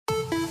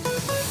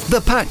The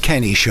Pat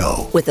Kenny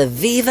Show with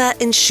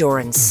Aviva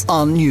Insurance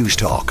on News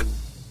Talk.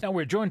 Now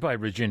we're joined by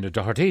Regina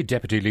Doherty,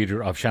 Deputy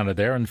Leader of Seanad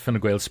and Fine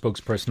Gael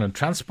Spokesperson on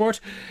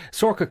Transport,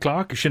 Sorcha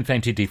Clarke, Sinn Féin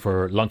TD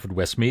for Longford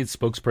Westmeath,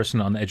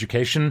 Spokesperson on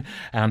Education,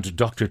 and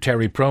Dr.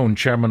 Terry Prone,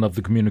 Chairman of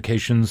the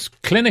Communications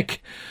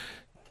Clinic.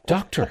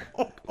 Doctor,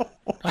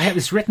 I have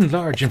this written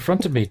large in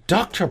front of me,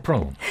 Dr.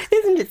 Prone.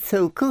 Isn't it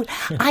so cool?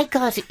 I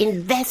got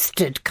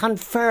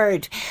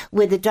conferred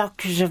with the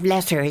Doctors of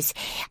Letters,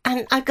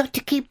 and I got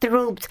to keep the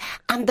robes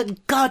and the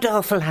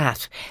god-awful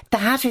hat. The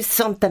hat is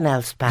something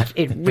else, Pat.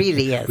 It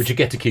really is. But you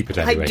get to keep it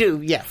anyway. I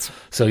do, yes.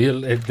 So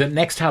you'll the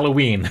next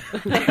Halloween,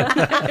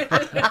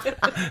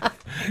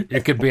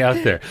 it could be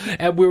out there.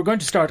 We were going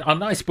to start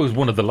on, I suppose,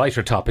 one of the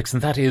lighter topics,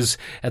 and that is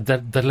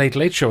the Late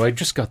Late Show. I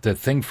just got the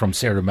thing from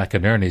Sarah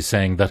McInerney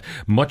saying that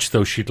much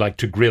though she'd like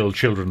to grill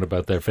children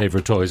about their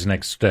favourite toys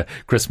next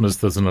Christmas,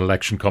 there's an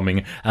election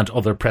coming and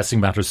other pressing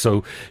matters,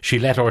 so she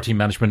let RT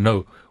management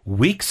know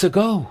weeks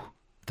ago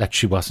that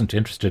she wasn't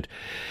interested.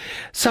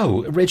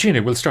 So,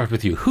 Regina, we'll start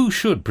with you. Who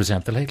should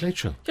present the Late Late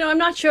Show? You know, I'm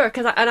not sure,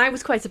 because I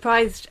was quite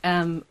surprised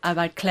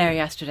about Claire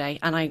yesterday,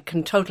 and I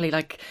can totally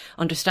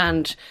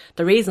understand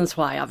the reasons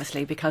why,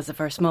 obviously, because of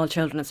her small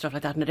children and stuff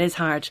like that, and it is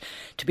hard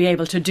to be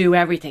able to do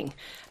everything.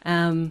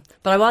 But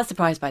I was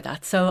surprised by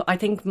that, so I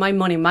think my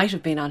money might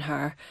have been on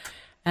her.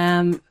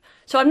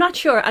 So I'm not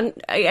sure, and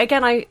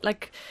again,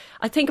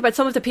 I think about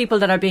some of the people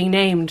that are being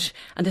named,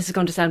 and this is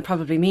going to sound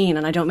probably mean,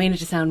 and I don't mean it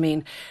to sound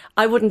mean.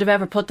 I wouldn't have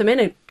ever put them in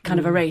a kind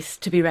of a race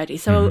to be ready.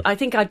 So I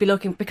think I'd be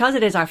looking, because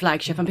it is our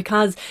flagship and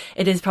because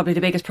it is probably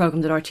the biggest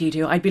programme that RT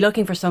do, I'd be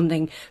looking for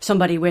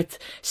somebody with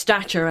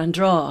stature and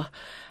draw.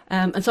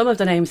 And some of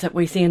the names that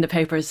we see in the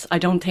papers, I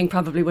don't think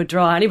probably would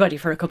draw anybody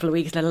for a couple of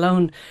weeks, let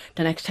alone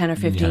the next 10 or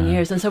 15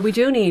 years. And so we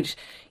do need,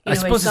 I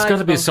suppose it's got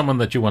to be someone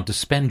that you want to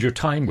spend your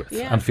time with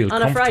and feel comfortable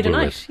with. On a Friday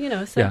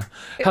night, So. Yeah.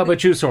 How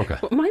about you,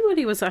 Sorcha? My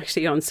money was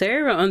actually on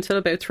Sarah until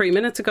about 3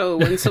 minutes ago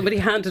when somebody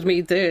handed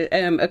me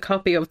a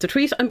copy of the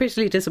tweet. I'm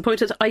bitterly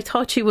disappointed. I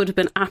thought she would have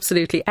been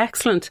absolutely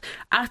excellent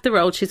at the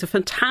role. She's a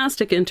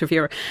fantastic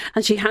interviewer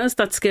and she has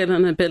that skill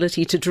and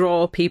ability to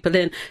draw people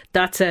in.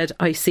 That said,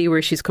 I see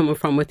where she's coming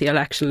from with the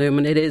election loom,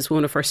 and it is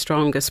one of her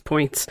strongest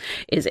points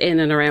is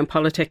in and around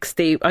politics.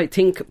 I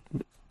think,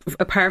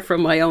 apart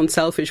from my own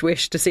selfish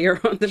wish to see her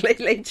on the Late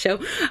Late Show,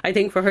 I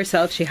think for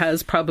herself she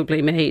has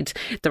probably made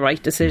the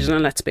right decision.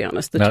 And let's be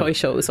honest, the toy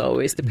show is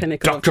always the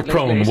pinnacle. Dr.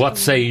 Prone, what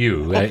say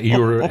you?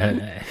 Your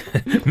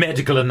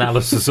medical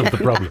analysis of the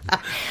problem.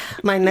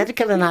 My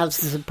medical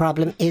analysis of the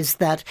problem is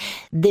that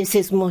this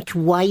is much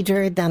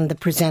wider than the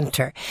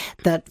presenter.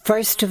 That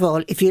first of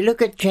all, if you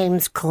look at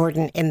James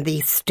Corden in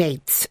the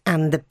States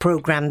and the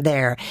programme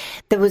there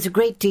was a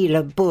great deal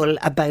of bull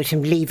about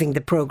him leaving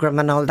the programme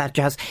and all that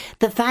jazz.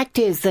 The fact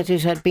is that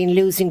it had been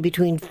losing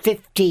between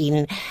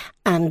 $15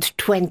 and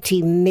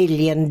 $20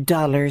 million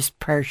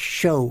per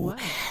show. Wow.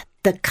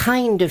 The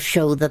kind of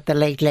show that the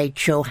Late Late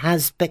Show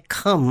has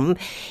become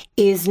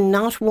is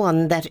not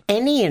one that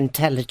any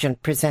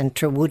intelligent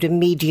presenter would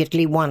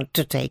immediately want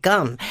to take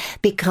on,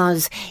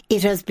 because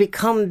it has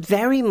become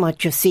very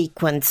much a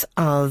sequence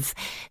of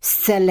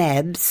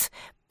celebs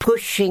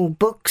pushing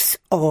books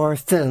or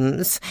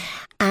films.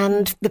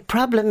 And the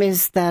problem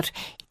is that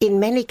in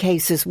many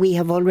cases we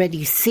have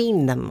already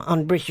seen them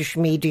on British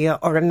media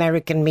or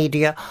American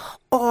media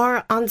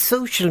or on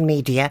social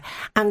media.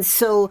 And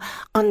so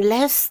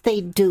unless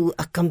they do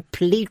a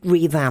complete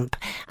revamp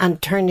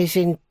and turn it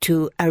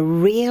into a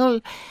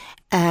real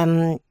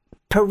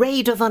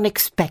parade of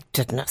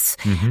unexpectedness,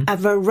 a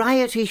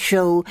variety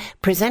show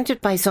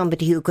presented by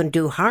somebody who can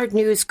do hard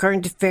news,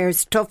 current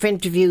affairs, tough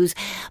interviews,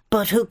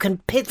 but who can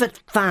pivot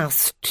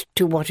fast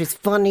to what is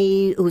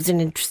funny, who's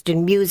an interest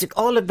in music,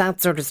 all of that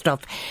sort of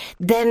stuff,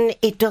 then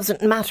it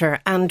doesn't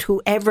matter. And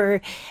whoever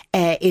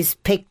is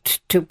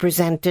picked to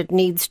present it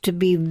needs to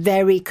be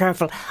very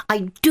careful.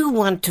 I do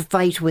want to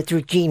fight with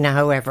Regina,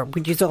 however,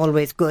 which is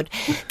always good,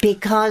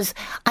 because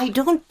I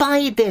don't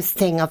buy this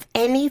thing of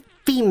any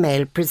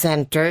female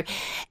presenter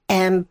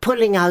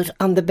pulling out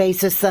on the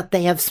basis that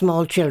they have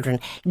small children.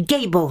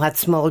 Gabo had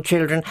small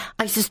children.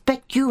 I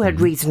suspect you had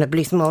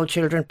reasonably small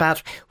children,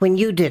 Pat, when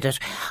you did it.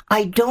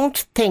 I don't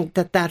think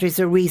that that is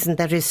a reason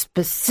that is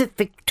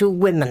specific to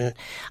women.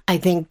 I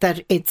think that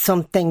it's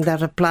something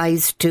that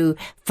applies to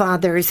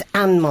fathers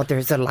and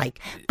mothers alike.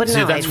 But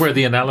see, that's where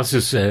the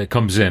analysis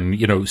comes in.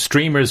 You know,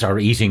 streamers are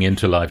eating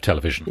into live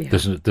television. Yeah.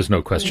 There's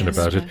no question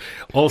about it.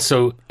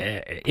 Also,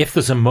 if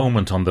there's a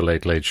moment on the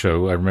Late Late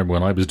Show, I remember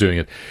when I was doing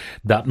it,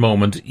 that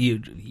moment,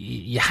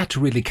 you had to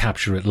really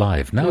capture it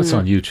live. Now it's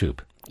on YouTube.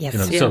 Yes. You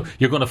know, so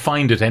you're going to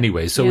find it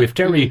anyway. So if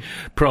Terry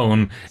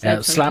Prone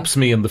slaps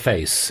me in the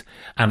face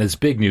and it's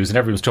big news and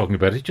everyone's talking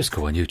about it, just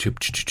go on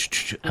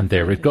YouTube and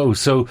there it goes.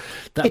 So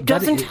it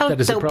doesn't help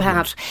though,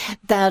 Pat,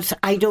 that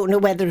I don't know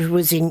whether it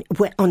was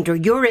under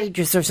your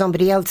aegis or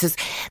somebody else's,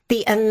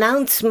 the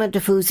announcement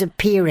of who's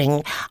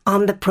appearing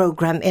on the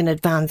programme in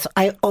advance,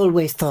 I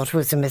always thought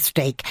was a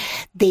mistake.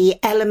 The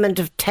element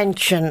of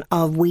tension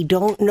of we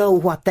don't know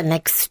what the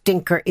next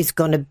stinker is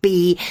going to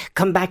be,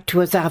 come back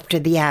to us after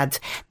the ads,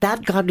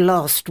 that got had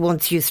lost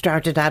once you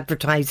started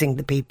advertising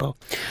the people.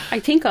 I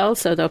think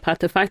also, though, Pat,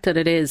 the fact that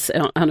it is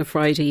on a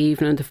Friday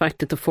evening, the fact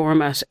that the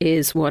format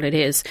is what it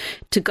is,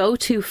 to go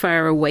too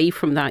far away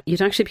from that,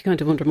 you'd actually be kind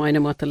of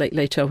undermining what the Late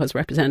Late Show has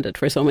represented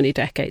for so many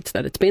decades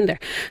that it's been there.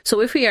 So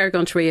if we are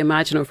going to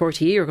reimagine, or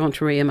 40 are going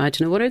to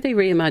reimagine it, what are they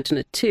reimagining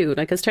it to?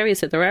 Like, as Terry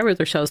said, there are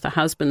other shows that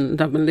have been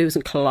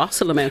losing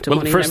colossal amount of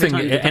money. Well, the first thing,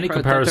 any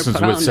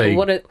comparisons would say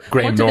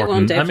Graham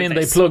Norton. I mean,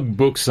 they plug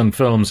books and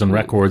films and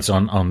records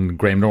on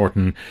Graham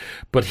Norton,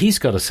 but he's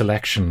got a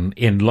selection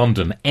in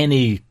London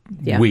any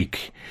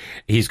week.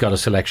 He's got a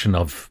selection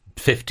of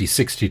 50,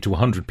 60 to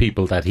 100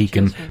 people that he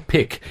can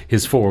pick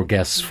his 4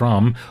 guests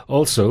from.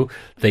 Also,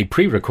 they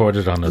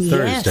pre-recorded on a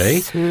Thursday.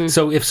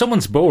 So if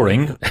someone's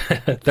boring,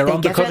 they're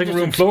on the cutting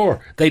room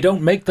floor. They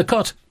don't make the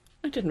cut.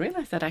 I didn't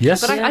realise that, actually.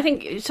 Yes. But I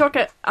think,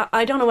 Sorcha,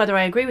 I don't know whether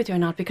I agree with you or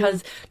not,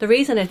 because the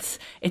reason it's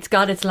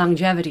got its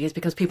longevity is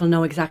because people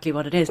know exactly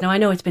what it is. Now, I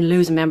know it's been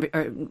losing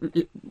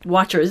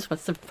watchers,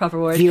 what's the proper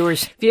word?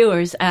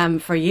 Viewers,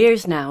 for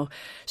years now.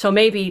 So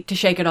maybe to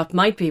shake it up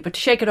might be, but to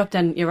shake it up,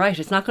 then you're right,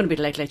 it's not going to be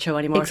the Late Late Show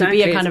anymore. Exactly.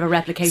 It'll be a kind of a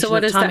replication of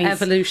Tommy's. So what is the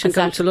evolution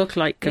going to look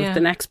like of the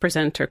next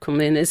presenter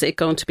come in? Is it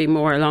going to be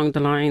more along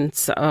the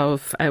lines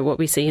of what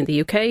we see in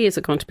the UK? Is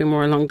it going to be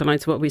more along the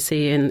lines of what we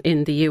see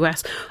in the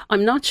US?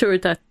 I'm not sure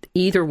that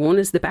either one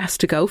is the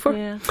best to go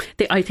for.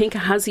 I think it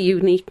has a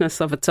uniqueness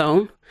of its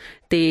own.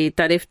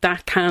 That if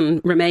that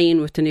can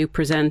remain with the new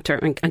presenter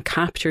and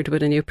captured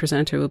with a new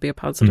presenter will be a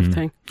positive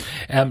thing.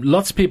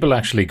 Lots of people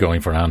actually going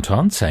for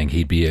Anton, saying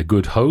he'd be a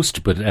good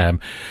host, but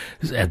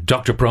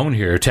Dr. Prone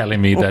here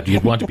telling me that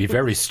you'd want to be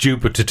very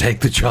stupid to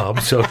take the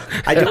job. So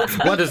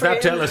what does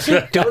that tell us?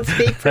 Don't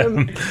speak for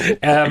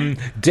him.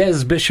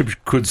 Des Bishop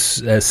could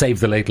save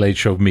the Late Late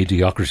Show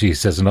mediocrity,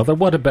 says another.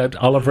 What about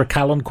Oliver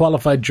Callan,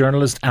 qualified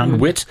journalist and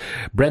wit?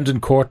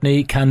 Brendan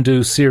Courtney can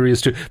do serious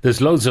too.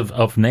 There's loads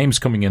of names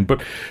coming in,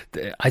 but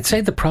I'd say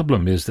the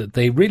problem is that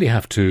they really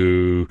have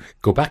to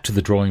go back to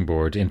the drawing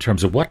board in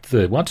terms of what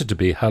they want it to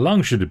be. How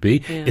long should it be?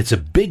 It's a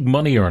big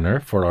money earner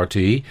for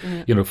RTE.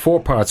 4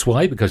 parts.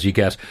 Why? Because you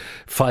get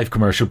 5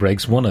 commercial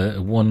breaks,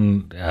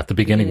 one at the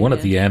beginning, one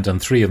at the end,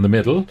 and 3 in the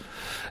middle.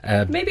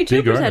 Maybe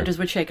 2 presenters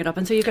would shake it up,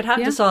 and so you could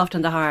have the soft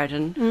and the hard.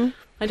 And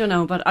I don't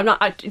know, but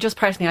just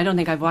personally, I don't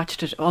think I've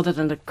watched it other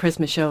than the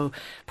Christmas show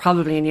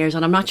probably in years,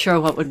 and I'm not sure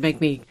what would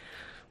make me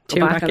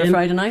go back on a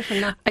Friday night.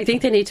 I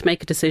think they need to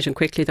make a decision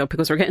quickly, though,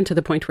 because we're getting to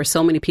the point where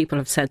so many people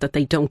have said that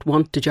they don't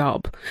want the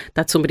job,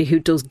 that somebody who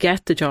does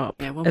get the job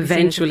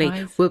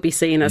eventually will be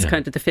seen as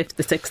kind of the 5th,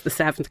 the 6th, the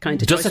 7th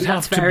kind of choice. Does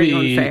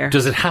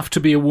it have to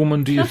be a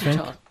woman, do you think?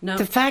 No.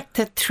 The fact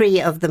that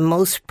 3 of the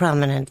most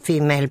prominent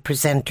female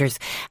presenters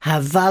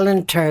have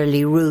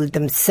voluntarily ruled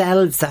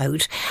themselves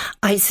out,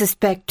 I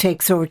suspect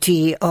takes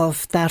RTE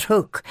off that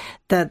hook,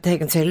 that they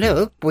can say,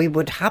 look, we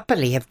would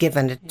happily have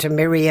given it to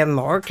Miriam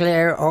or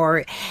Claire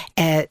or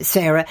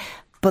Sarah,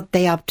 but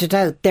they opted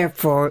out.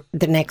 Therefore,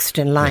 the next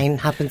in line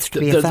happens to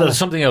be a fella. There's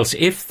something else.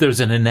 If there's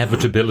an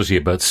inevitability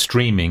about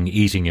streaming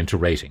eating into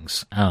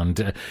ratings,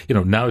 and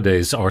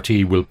nowadays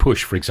RTE will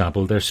push, for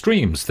example, their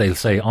streams. They'll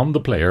say on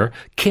the player,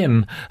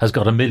 Kin has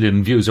got 1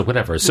 million views or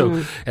whatever.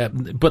 So,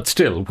 but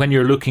still, when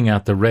you're looking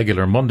at the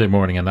regular Monday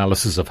morning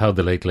analysis of how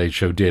the Late Late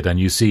Show did, and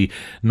you see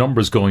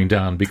numbers going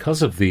down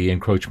because of the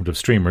encroachment of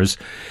streamers,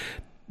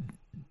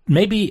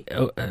 maybe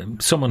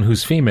someone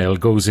who's female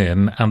goes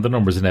in and the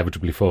numbers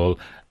inevitably fall,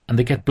 and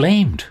they get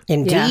blamed.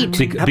 Indeed.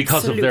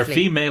 Because of their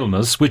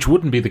femaleness, which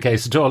wouldn't be the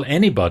case at all.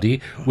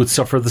 Anybody would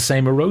suffer the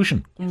same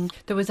erosion.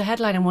 There was a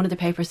headline in one of the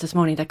papers this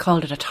morning that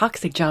called it a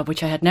toxic job,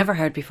 which I had never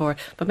heard before,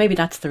 but maybe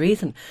that's the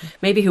reason.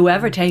 Maybe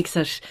whoever takes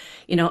it,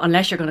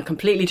 unless you're going to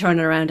completely turn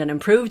it around and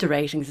improve the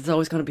ratings, it's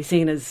always going to be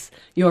seen as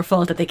your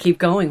fault that they keep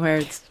going, where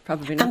it's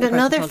probably not. And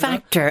another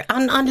factor,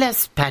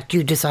 unless, Pat,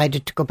 you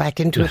decided to go back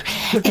into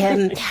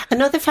it,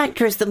 another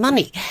factor is the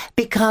money,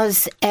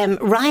 because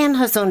Ryan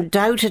has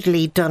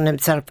undoubtedly done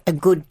himself a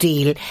good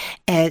deal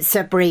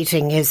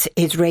separating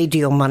his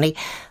radio money,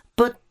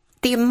 but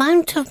the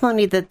amount of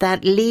money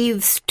that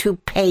leaves to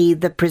pay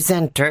the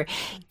presenter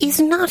is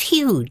not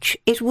huge.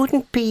 It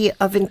wouldn't be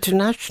of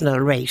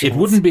international ratings. It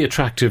wouldn't be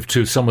attractive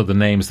to some of the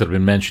names that have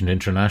been mentioned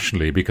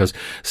internationally, because,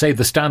 say,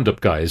 the stand-up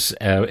guys,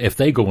 if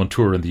they go on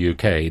tour in the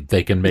UK,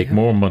 they can make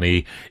more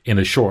money in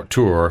a short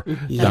tour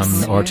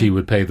than RT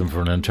would pay them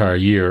for an entire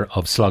year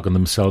of slogging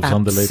themselves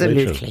on the Late Late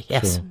Show. Absolutely,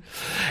 yes. So,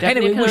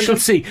 anyway, we shall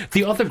see.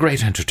 The other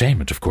great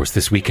entertainment, of course,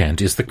 this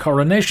weekend is the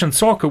coronation.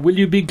 Sorcha, will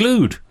you be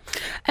glued?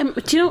 Do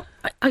you know,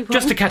 I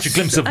just to catch a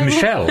glimpse of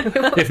Michelle,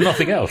 if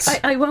nothing else.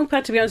 I won't,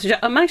 Pat, to be honest with you.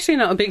 I'm actually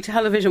not a big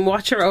television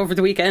watcher over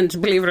the weekend,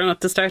 believe it or not,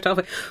 to start off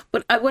with.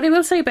 But what I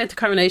will say about the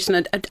coronation,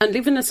 and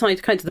leaving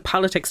aside kind of the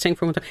politics thing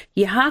for a moment,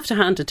 you have to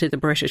hand it to the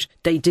British.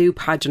 They do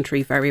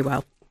pageantry very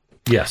well.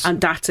 Yes. And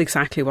that's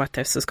exactly what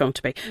this is going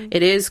to be.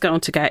 It is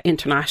going to get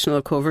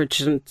international coverage,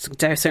 and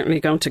they're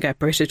certainly going to get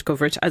British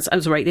coverage.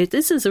 As right,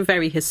 this is a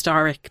very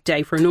historic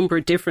day for a number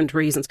of different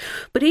reasons.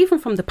 But even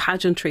from the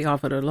pageantry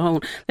of it alone,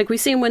 like we've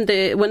seen when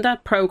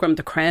that programme,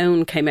 The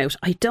Crown, came out,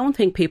 I don't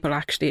think people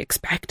actually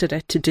expected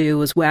it to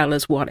do as well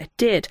as what it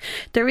did.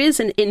 There is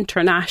an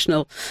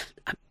international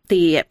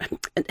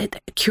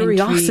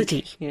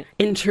curiosity,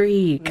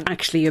 intrigue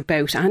actually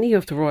about any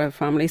of the royal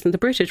families, and the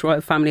British royal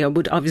family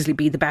would obviously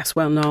be the best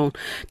well known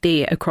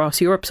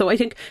across Europe. So I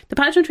think the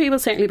pageantry will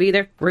certainly be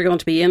there. We're going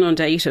to be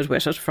inundated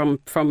with it from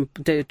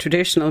the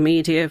traditional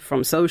media,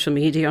 from social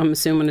media. I'm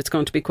assuming it's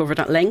going to be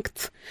covered at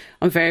length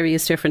on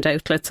various different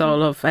outlets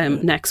all of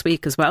next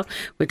week as well.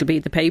 It'll be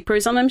the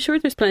papers, and I'm sure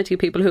there's plenty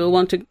of people who will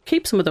want to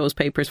keep some of those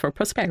papers for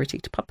prosperity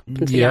to pop up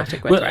into the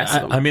attic with the rest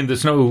of them. I mean,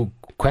 there's no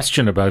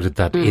question about it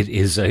that it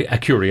is a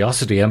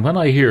curiosity, and when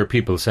I hear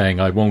people saying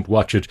I won't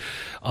watch it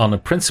on a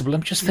principle,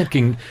 I'm just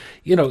thinking,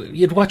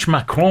 you'd watch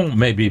Macron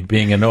maybe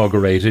being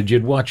inaugurated,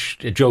 you'd watch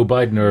Joe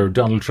Biden or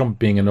Donald Trump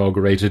being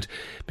inaugurated,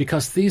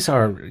 because these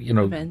are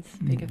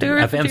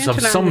events of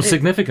some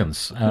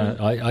significance.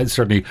 I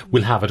certainly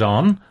will have it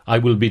on. I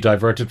will be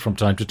diverted from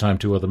time to time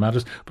to other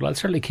matters, but I'll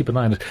certainly keep an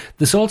eye on it.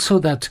 There's also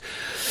the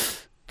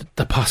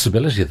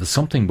possibility that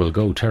something will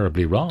go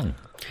terribly wrong,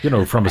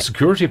 from a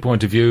security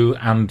point of view,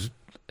 and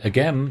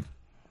again,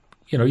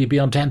 you'd be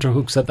on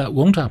tenterhooks that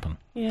won't happen.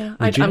 Yeah,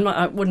 I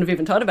wouldn't have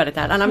even thought about it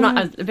that. And I'm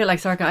not a bit like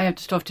Sorcha. I have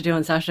stuff to do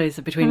on Saturdays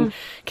between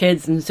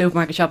kids and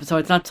supermarket shopping, so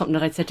it's not something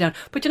that I'd sit down.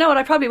 But you know what?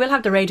 I probably will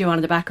have the radio on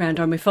in the background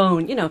or my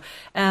phone.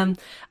 Again,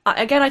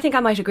 I think I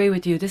might agree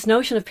with you. This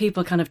notion of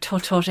people kind of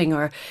tut-tutting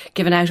or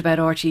giving out about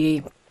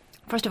RTE.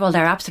 First of all,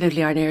 they're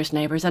absolutely our nearest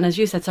neighbours, and as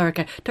you said,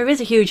 Sorcha, there is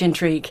a huge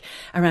intrigue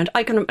around.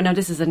 Now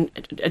this is a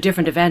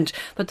different event,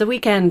 but the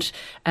weekend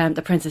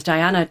the Princess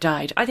Diana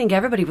died, I think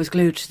everybody was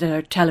glued to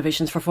their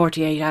televisions for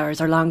 48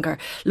 hours or longer,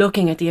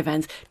 looking at the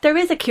events. There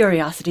is a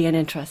curiosity and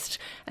interest,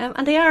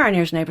 and they are our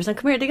nearest neighbours. And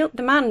come here,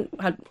 the man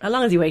had, how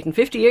long is he waiting?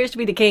 50 years to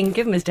be the king?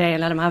 Give him his day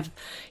and let him have,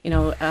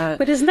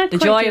 but isn't that the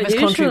quite joy of his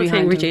country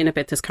behind him? Regina,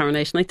 about this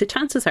coronation? Like, the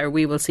chances are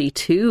we will see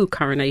 2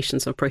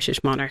 coronations of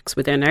British monarchs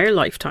within our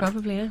lifetime.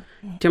 Probably, yeah.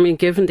 Do you mean,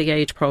 given the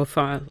age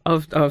profile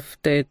of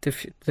the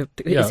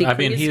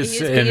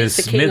he's in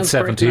his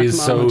mid-70s,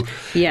 so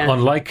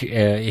unlike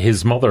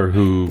his mother,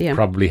 who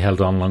probably held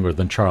on longer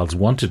than Charles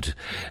wanted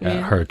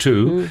her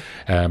to,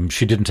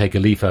 she didn't take a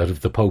leaf out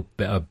of the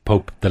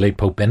late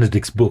Pope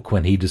Benedict's book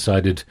when he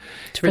decided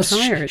to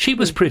retire. She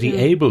was pretty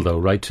able, though,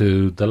 right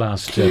to the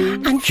last few weeks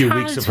of her life. And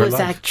Charles was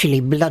actually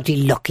bloody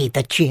lucky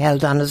that she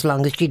held on as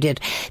long as she did,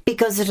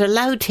 because it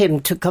allowed him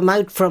to come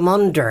out from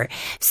under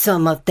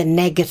some of the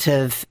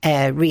negative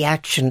reaction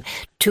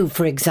to,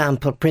 for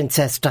example,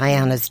 Princess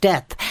Diana's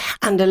death,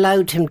 and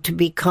allowed him to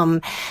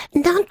become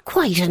not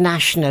quite a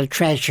national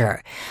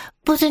treasure,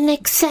 but an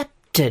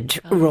accepted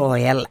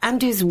royal,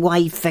 and his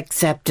wife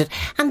accepted,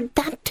 and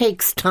that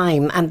takes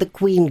time, and the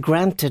Queen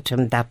granted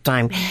him that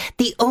time.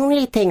 The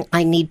only thing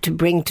I need to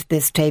bring to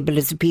this table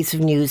is a piece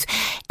of news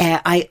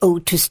I owe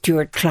to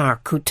Stuart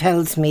Clarke, who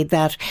tells me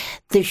that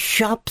the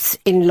shops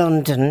in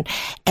London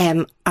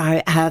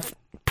have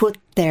put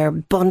their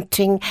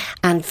bunting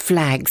and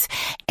flags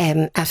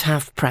at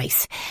half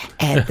price,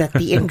 that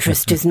the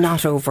interest is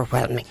not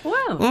overwhelming.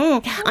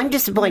 Wow. I'm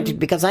disappointed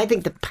because I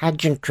think the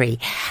pageantry,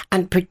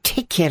 and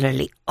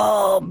particularly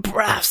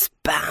brass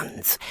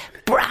bands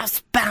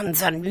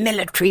and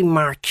military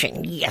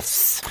marching,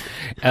 yes.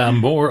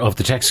 More of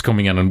the text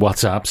coming in on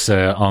WhatsApps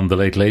on The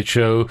Late Late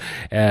Show.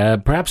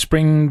 Perhaps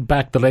bring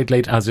back The Late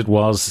Late as it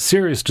was.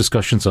 Serious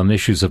discussions on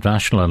issues of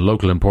national and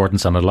local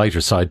importance on a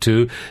lighter side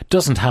too.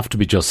 Doesn't have to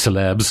be just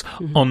celebs.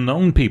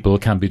 Unknown people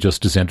can be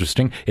just as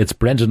interesting. It's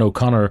Brendan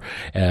O'Connor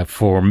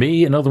for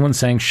me. Another one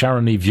saying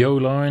Sharon Eve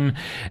Violin.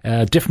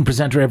 Different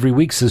presenter every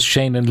week, says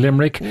Shane in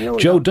Limerick.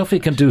 Joe Duffy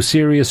can do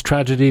serious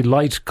tragedy,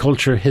 light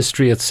culture,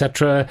 history,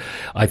 etc.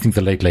 I think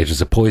The Late Late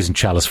is a poison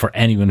chalice for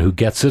anyone who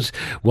gets it.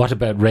 What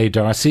about Ray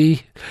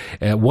Darcy?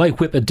 Why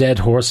whip a dead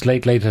horse?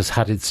 Late Late has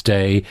had its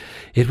day.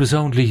 It was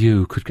only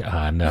you could...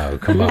 no,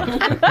 come on.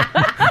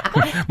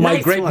 My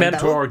great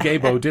mentor,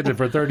 Gabo, did it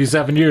for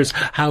 37 years.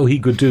 How he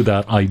could do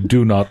that, I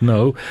do not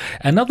know.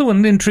 Another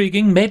one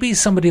intriguing. Maybe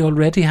somebody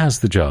already has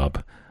the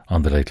job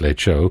on The Late Late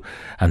Show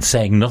and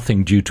saying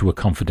nothing due to a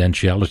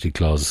confidentiality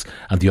clause,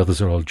 and the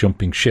others are all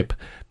jumping ship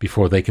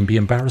before they can be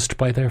embarrassed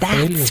by their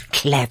failure. That's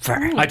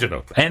clever. I don't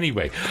know.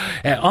 Anyway,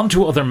 on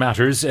to other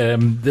matters.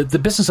 The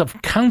business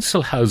of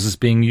council houses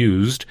being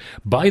used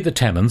by the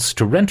tenants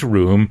to rent a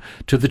room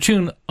to the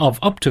tune of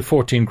up to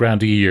 14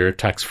 grand a year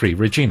tax-free.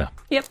 Regina.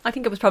 Yep, I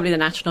think it was probably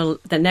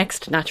the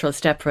next natural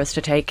step for us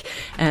to take.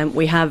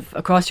 We have,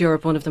 across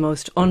Europe, one of the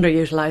most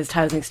underutilised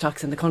housing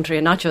stocks in the country,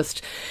 and not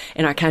just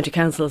in our county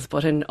councils,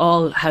 but in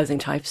all housing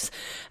types.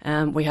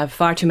 We have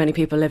far too many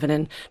people living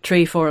in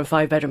 3, 4 and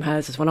 5 bedroom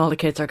houses when all the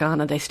kids are gone,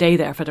 and they stay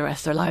there for the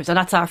rest of their lives. And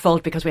that's our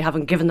fault, because we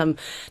haven't given them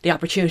the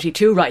opportunity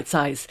to right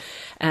size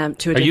to a different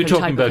type of housing. Are you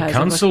talking about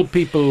council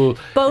people?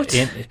 Both.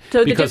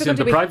 Because in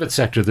the private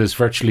sector there's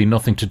virtually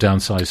nothing to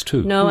downsize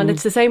to. No, and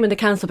it's the same in the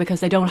council, because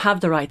they don't have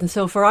the right. And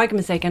so, for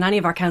argument's sake, in any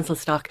of our council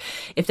stock,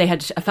 if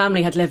a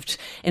family had lived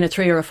in a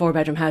 3 or a 4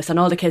 bedroom house and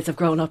all the kids have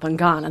grown up and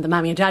gone and the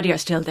mammy and daddy are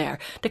still there,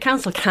 the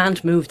council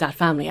can't move that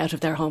family out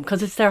of their home,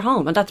 because it's their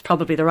home, and that's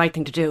probably the right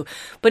thing to do.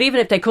 But even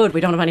if they could, we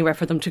don't have anywhere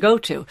for them to go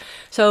to.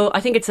 So I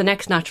think it's the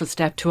next natural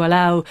step to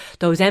allow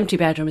those empty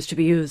bedrooms to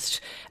be used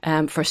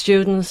for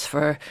students,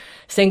 for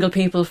single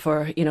people,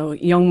 for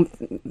young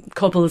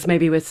couples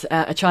maybe with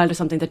a child or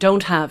something that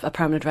don't have a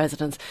permanent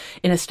residence,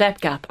 in a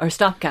stopgap.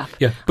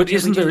 Yeah, but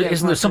isn't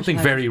there something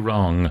very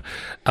wrong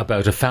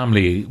about a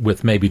family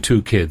with maybe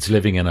 2 kids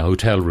living in a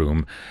hotel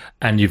room,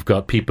 and you've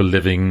got people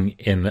living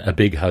in a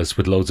big house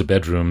with loads of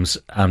bedrooms,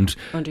 and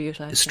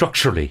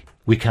structurally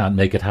we can't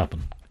make it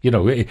happen?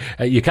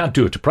 You can't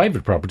do it to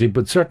private property,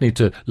 but certainly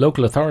to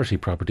local authority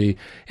property,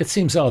 it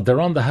seems odd.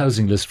 They're on the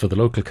housing list for the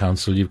local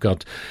council. You've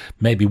got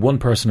maybe 1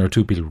 person or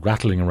 2 people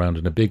rattling around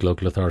in a big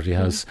local authority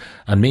house,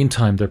 and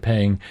meantime they're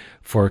paying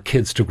for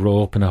kids to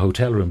grow up in a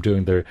hotel room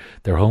doing their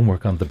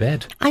homework on the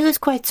bed. I was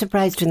quite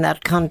surprised in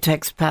that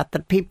context, Pat,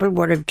 that people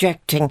were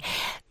objecting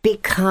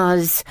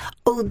because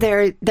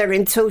they're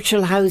in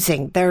social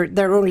housing.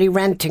 They're only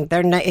renting.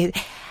 They're not.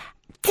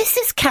 This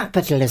is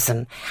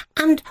capitalism.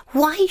 And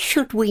why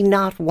should we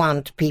not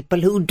want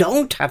people who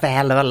don't have a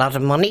hell of a lot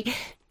of money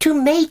to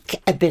make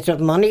a bit of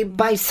money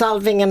by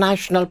solving a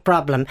national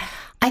problem?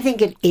 I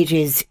think it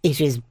is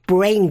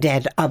brain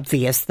dead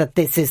obvious that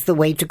this is the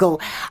way to go.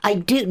 I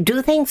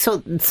do think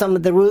so. Some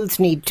of the rules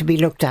need to be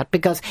looked at,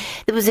 because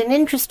there was an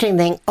interesting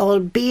thing,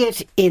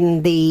 albeit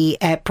in the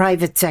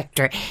private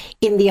sector,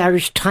 in the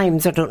Irish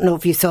Times, I don't know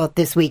if you saw it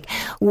this week,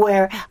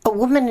 where a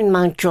woman in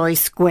Mountjoy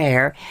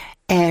Square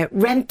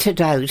rented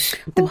out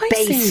the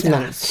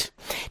basement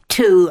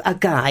to a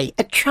guy,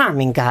 a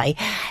charming guy,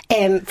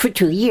 for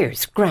 2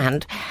 years,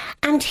 grand.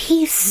 And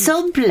he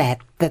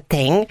sublet the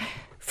thing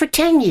for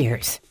 10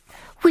 years,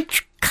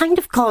 which kind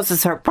of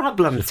causes her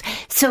problems.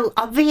 So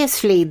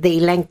obviously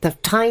the length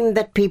of time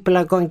that people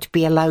are going to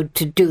be allowed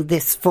to do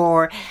this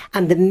for,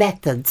 and the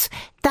methods,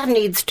 that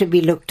needs to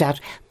be looked at.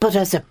 But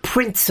as a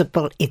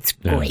principle, it's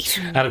great.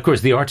 And of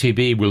course, the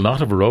RTB will not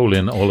have a role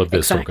in all of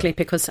this. Exactly,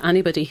 because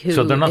anybody who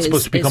so they're not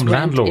supposed to become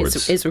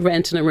landlords. Is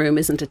renting a room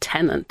isn't a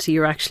tenant.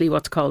 You're actually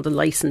what's called a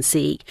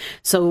licensee.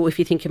 So if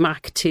you think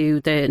back to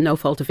the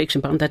no-fault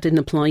eviction ban, that didn't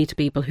apply to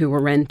people who were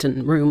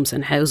renting rooms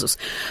and houses.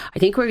 I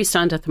think where we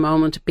stand at the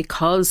moment,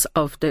 because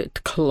of the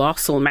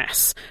colossal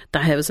mess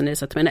that housing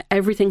is at the minute,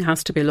 everything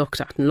has to be looked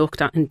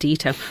at in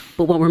detail.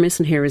 But what we're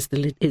missing here is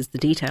the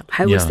detail.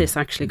 How is this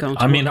actually going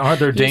to I mean, are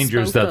there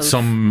dangers that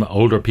some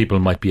older people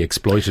might be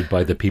exploited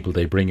by the people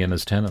they bring in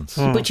as tenants?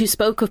 But you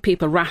spoke of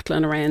people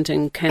rattling around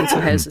in council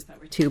houses that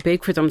were too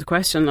big for them. The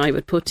question I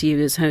would put to you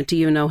is, do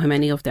you know how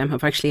many of them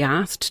have actually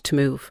asked to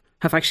move?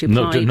 Have actually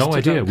applied? No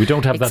idea. Them. We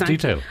don't have exactly.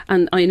 that detail.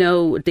 And I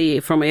know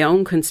from my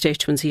own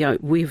constituency,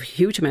 we have a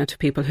huge amount of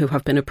people who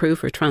have been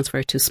approved for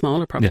transfer to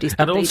smaller properties,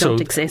 but and they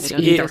don't exist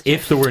either.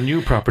 If there were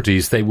new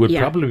properties, they would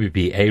probably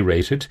be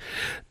A-rated.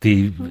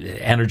 The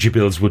energy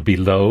bills would be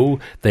low.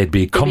 They'd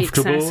be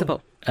comfortable. Be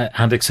accessible.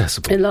 And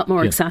accessible. A lot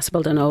more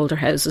accessible than older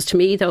houses. To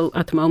me, though,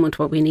 at the moment,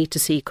 what we need to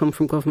see come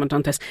from government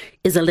on this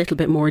is a little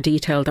bit more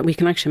detail that we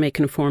can actually make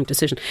an informed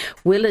decision.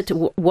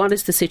 What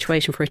is the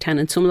situation for a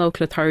tenant? Some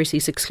local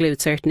authorities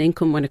exclude certain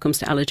income when it comes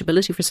to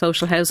eligibility for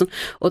social housing.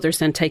 Others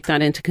then take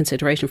that into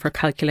consideration for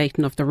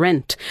calculating of the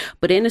rent.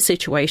 But in a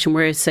situation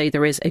where, say,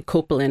 there is a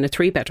couple in a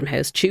 3-bedroom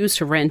house, choose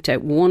to rent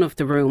out one of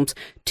the rooms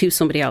to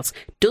somebody else,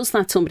 does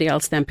that somebody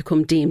else then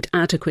become deemed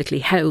adequately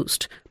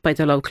housed by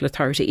the local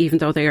authority, even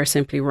though they are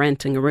simply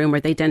renting a room?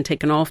 Are they then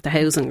taken off the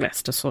housing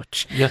list as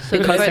such? Yes,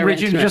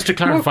 Regina, just to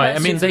clarify, I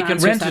mean, they can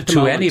rent it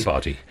to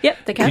anybody. Yep,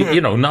 they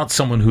can. Not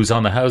someone who's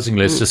on a housing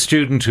list, a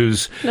student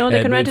who's... No,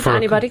 they can rent it to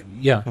anybody.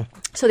 Yeah.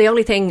 So the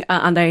only thing,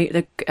 and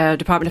the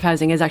Department of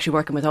Housing is actually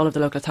working with all of the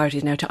local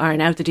authorities now to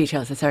iron out the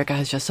details that Sorcha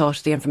has just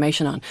sought the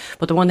information on.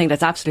 But the one thing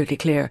that's absolutely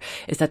clear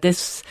is that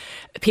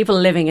people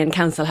living in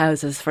council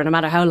houses for no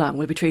matter how long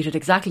will be treated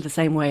exactly the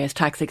same way as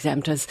tax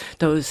exempt as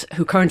those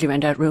who currently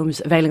rent out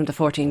rooms availing the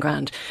 14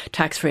 grand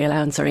tax-free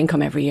allowance or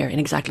income every year in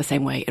exactly the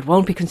same way. It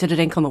won't be considered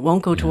income. It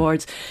won't go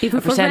towards even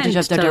a percentage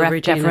of their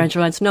direct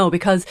differential rents. No,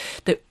 because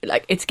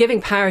it's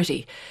giving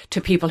parity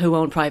to people who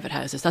own private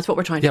houses. That's what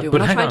we're trying to do. We're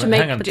not trying to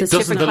make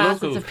doesn't the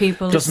thousands of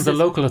people. Doesn't the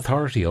local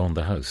authority own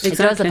the house?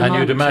 Exactly. And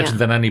you'd imagine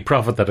that any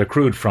profit that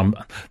accrued from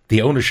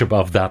the ownership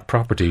of that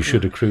property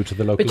should accrue to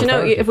the local authority. But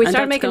authority. if we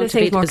start making the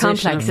things more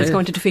complex, it's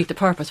going to defeat the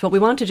purpose. What we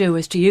want to do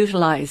is to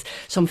utilise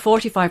some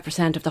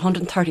 45% of the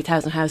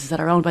 130,000 houses that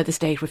are owned by the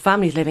state with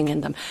families living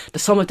in them.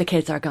 Some of the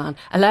kids are gone.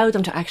 Allow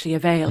them to actually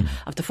avail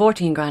of the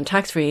 14 grand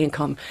tax-free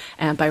income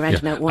by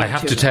renting out one. I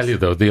have to tell you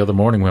though, the other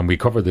morning when we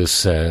covered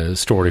this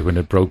story when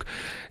it broke,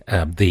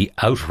 the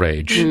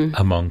outrage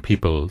among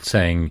people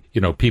saying,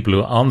 people who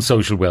are on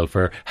social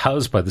welfare,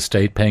 housed by the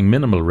state, paying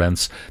minimal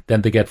rents,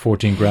 then they get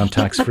 14 grand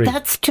tax free. But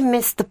that's to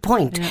miss the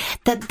point,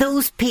 that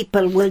those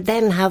people will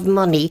then have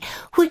money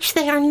which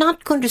they are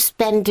not going to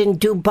spend in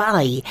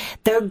Dubai.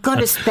 They're going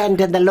to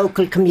spend in the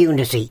local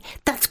community.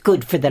 That's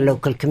good for the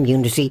local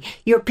community.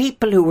 Your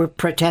people who were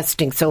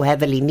protesting so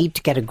heavily need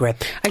to get a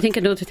grip. I think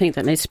another thing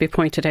that needs to be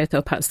pointed out,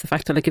 though, Pat, is the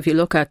fact that, if you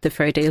look at the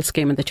Fair Deal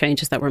scheme and the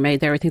changes that were made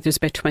there, I think there's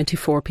about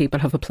 24 people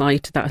have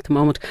applied to that at the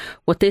moment.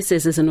 What this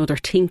is another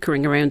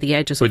tinkering around the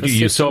edges of the system.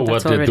 But you saw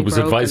what there was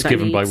advice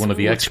given by one of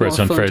the experts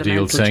on Fair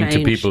Deal saying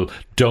to people,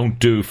 don't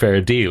do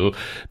Fair Deal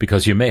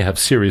because you may have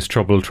serious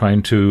trouble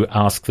trying to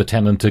ask the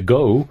tenant to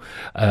go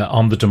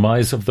on the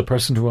demise of the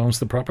person who owns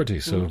the property.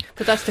 So,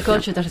 But that's the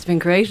culture that has been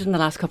created in the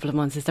last couple of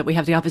months, is that we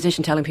have the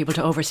opposition telling people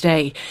to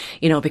overstay,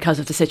 because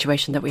of the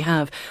situation that we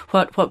have.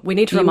 What we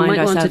need to remind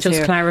ourselves want to just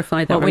here,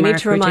 clarify that we need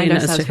to remind Regina,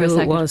 ourselves as to who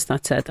it was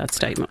that said that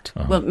statement.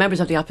 Well, members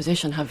of the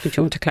opposition have. If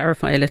you want to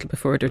clarify a little bit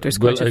further, there's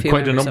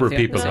quite a number of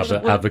people have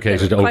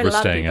advocated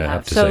overstaying, I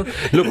have to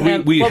say. Look,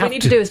 what we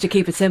need to do is to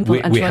keep it simple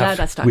and to allow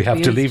that stock. We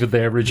have to leave it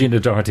there. Regina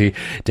Doherty,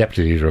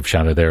 Deputy Leader of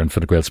Seanad there, and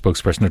Fine Gael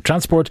Spokesperson of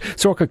Transport.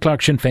 Sorcha,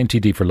 Clarke, Sinn Féin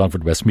TD for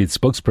Longford, Westmeath,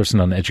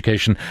 Spokesperson on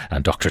Education,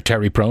 and Dr.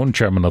 Terry Prone,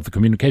 Chairman of the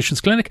Communications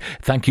Clinic.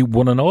 Thank you,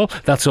 one and all.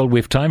 That's all we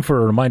have time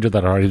for. A reminder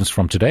that our items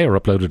from today are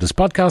uploaded as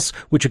podcasts,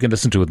 which you can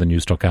listen to in the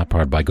Newstalk app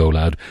powered by Go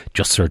Loud.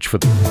 Just search for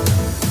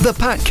The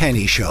Pat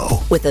Kenny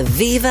Show. With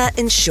Aviva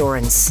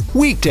Insurance.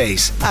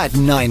 Weekdays at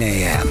 9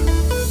 a.m.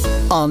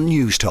 on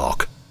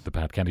Newstalk. The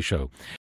Pat Kenny Show.